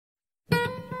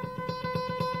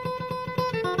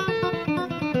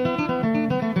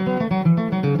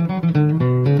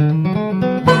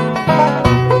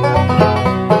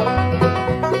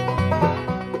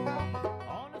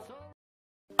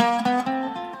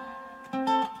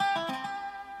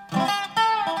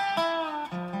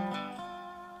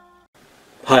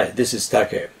Hi, this is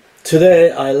Take. Today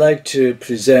I like to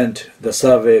present the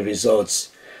survey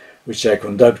results which I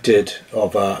conducted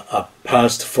over a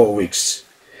past 4 weeks.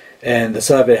 And the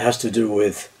survey has to do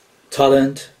with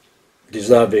talent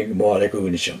deserving more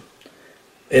recognition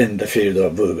in the field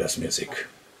of bluegrass music.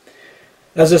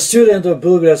 As a student of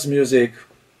bluegrass music,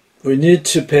 we need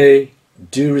to pay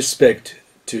due respect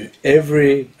to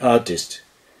every artist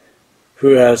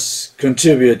who has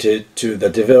contributed to the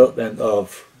development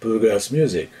of bluegrass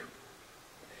music.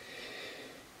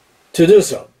 To do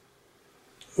so,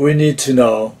 we need to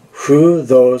know who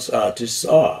those artists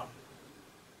are.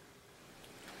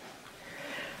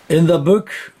 In the book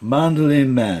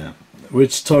Mandolin Man,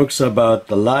 which talks about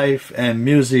the life and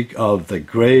music of the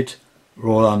great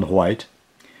Roland White,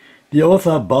 the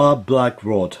author Bob Black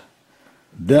wrote,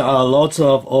 "There are lots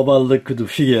of overlooked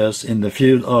figures in the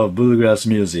field of bluegrass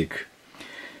music,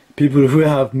 people who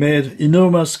have made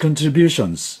enormous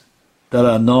contributions that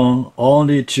are known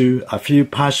only to a few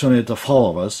passionate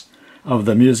followers of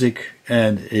the music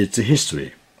and its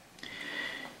history."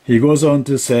 He goes on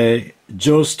to say,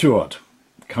 Joe Stewart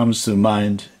comes to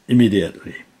mind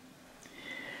immediately.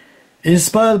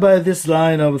 Inspired by this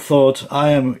line of thought,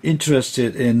 I am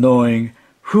interested in knowing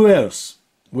who else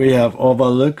we have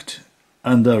overlooked,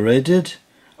 underrated,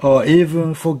 or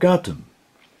even forgotten.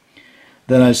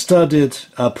 Then I started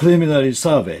a preliminary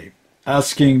survey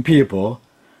asking people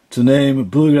to name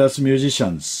bluegrass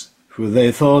musicians who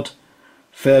they thought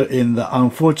fell in the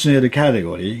unfortunate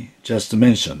category just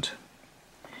mentioned.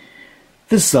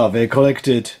 This survey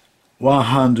collected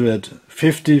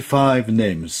 155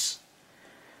 names.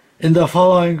 In the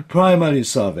following primary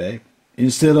survey,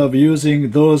 instead of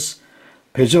using those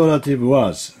pejorative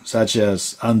words such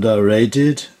as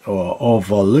underrated or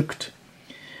overlooked,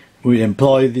 we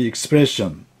employ the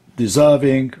expression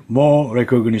deserving more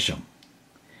recognition.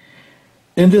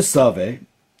 In this survey,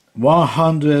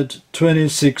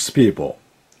 126 people,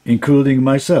 including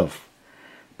myself,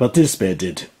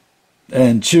 participated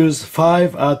and chose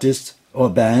 5 artists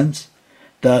or bands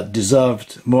that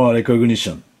deserved more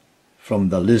recognition from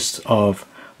the list of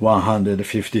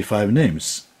 155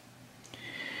 names.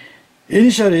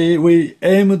 Initially, we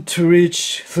aimed to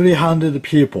reach 300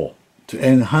 people to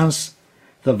enhance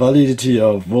the validity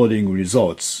of voting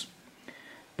results,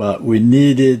 but we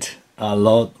needed a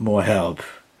lot more help.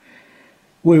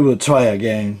 We will try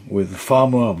again with far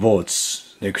more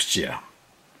votes next year.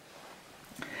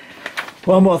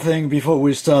 One more thing before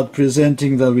we start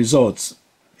presenting the results.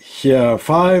 Here are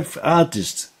 5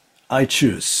 artists I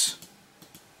choose.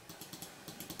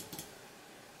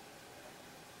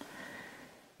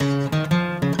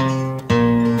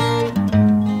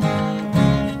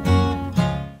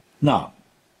 Now,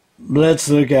 let's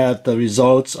look at the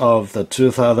results of the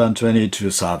 2022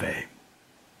 survey.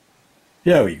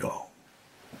 Here we go.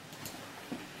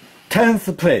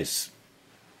 10th place.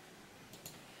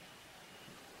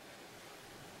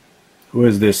 Who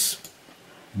is this?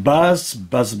 Buzz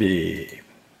Busby.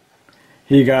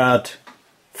 He got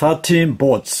 13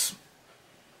 votes,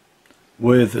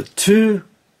 with 2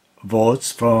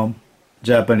 votes from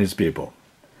Japanese people.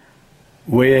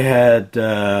 We had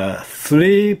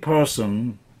 3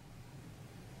 persons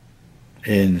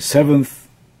in 7th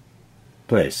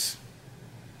place.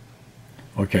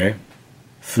 Okay,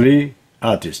 3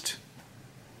 artists.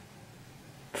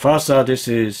 First artist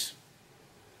is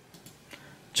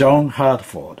John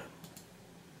Hartford.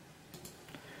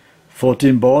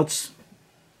 14 votes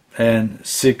and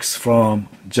 6 from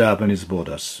Japanese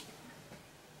voters.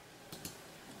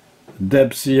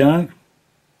 Debs Young,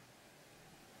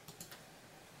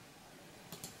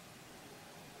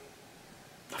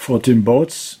 14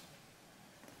 votes,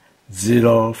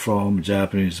 0 from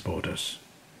Japanese voters.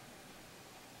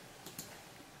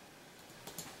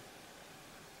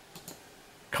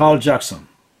 Carl Jackson,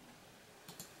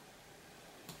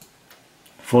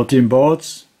 14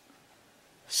 votes,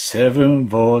 7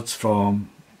 votes from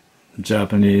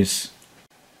Japanese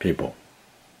people.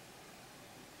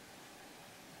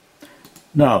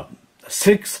 Now,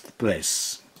 6th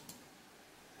place.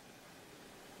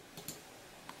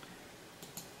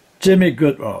 Jimmy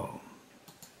Goodrow,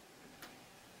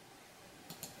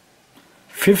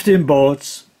 15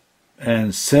 votes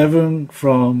and 7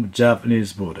 from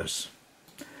Japanese voters.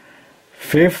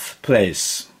 5th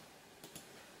place,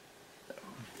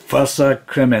 Vassar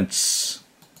Clements,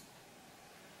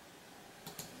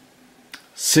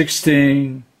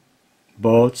 16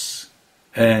 votes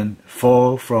and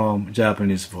 4 from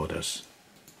Japanese voters.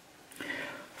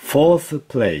 4th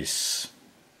place,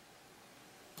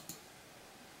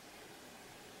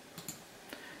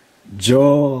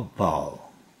 Joe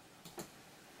Val,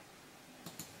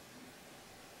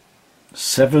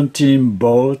 17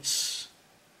 votes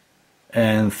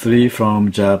and 3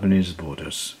 from Japanese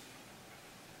voters.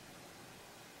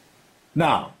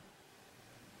 Now,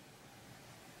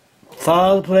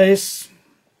 third place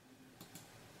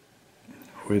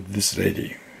with this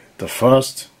lady, the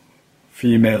first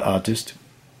female artist,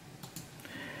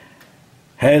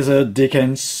 Heather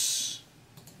Dickens,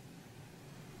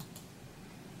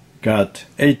 got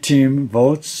 18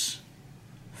 votes,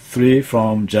 3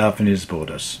 from Japanese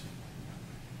voters.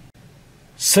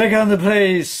 Second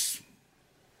place,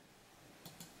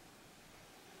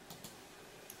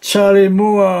 Charlie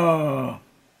Moore,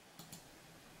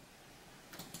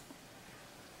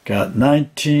 got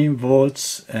 19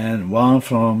 votes and 1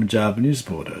 from Japanese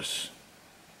voters.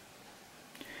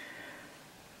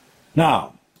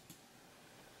 Now,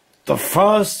 the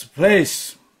first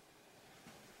place,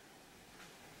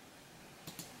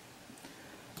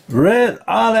 Red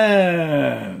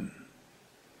Allen.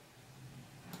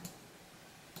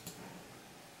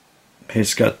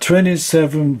 He's got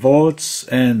 27 votes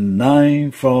and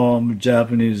 9 from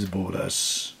Japanese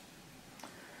voters.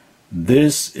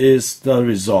 This is the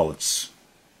results.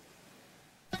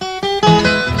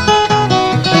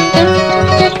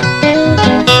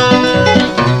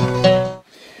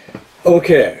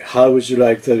 Okay, how would you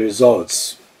like the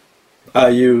results? Are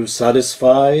you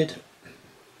satisfied?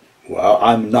 Well,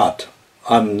 I'm not.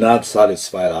 I'm not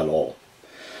satisfied at all.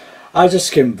 I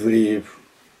just can't believe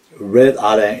Red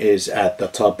Allen is at the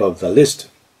top of the list.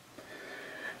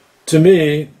 To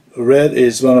me, Red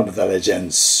is one of the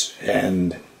legends,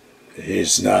 and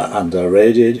he's not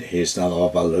underrated, he's not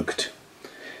overlooked.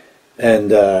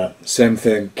 And same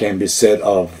thing can be said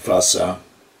of Vassar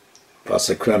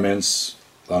Clements,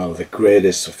 one of the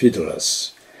greatest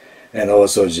fiddlers, and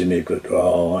also Jimmy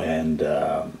Goodrow, and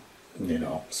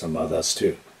some others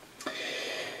too.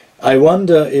 I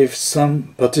wonder if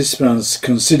some participants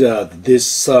considered this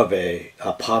survey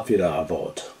a popular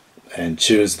vote and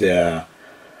choose their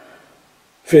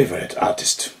favorite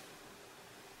artist.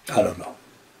 I don't know.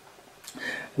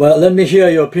 Well, let me hear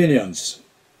your opinions.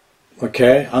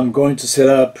 Okay, I'm going to set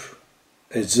up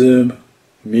a Zoom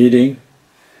meeting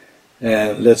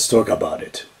and let's talk about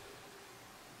it.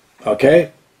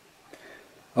 Okay?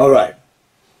 All right.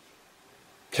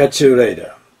 Catch you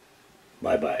later.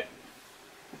 Bye-bye.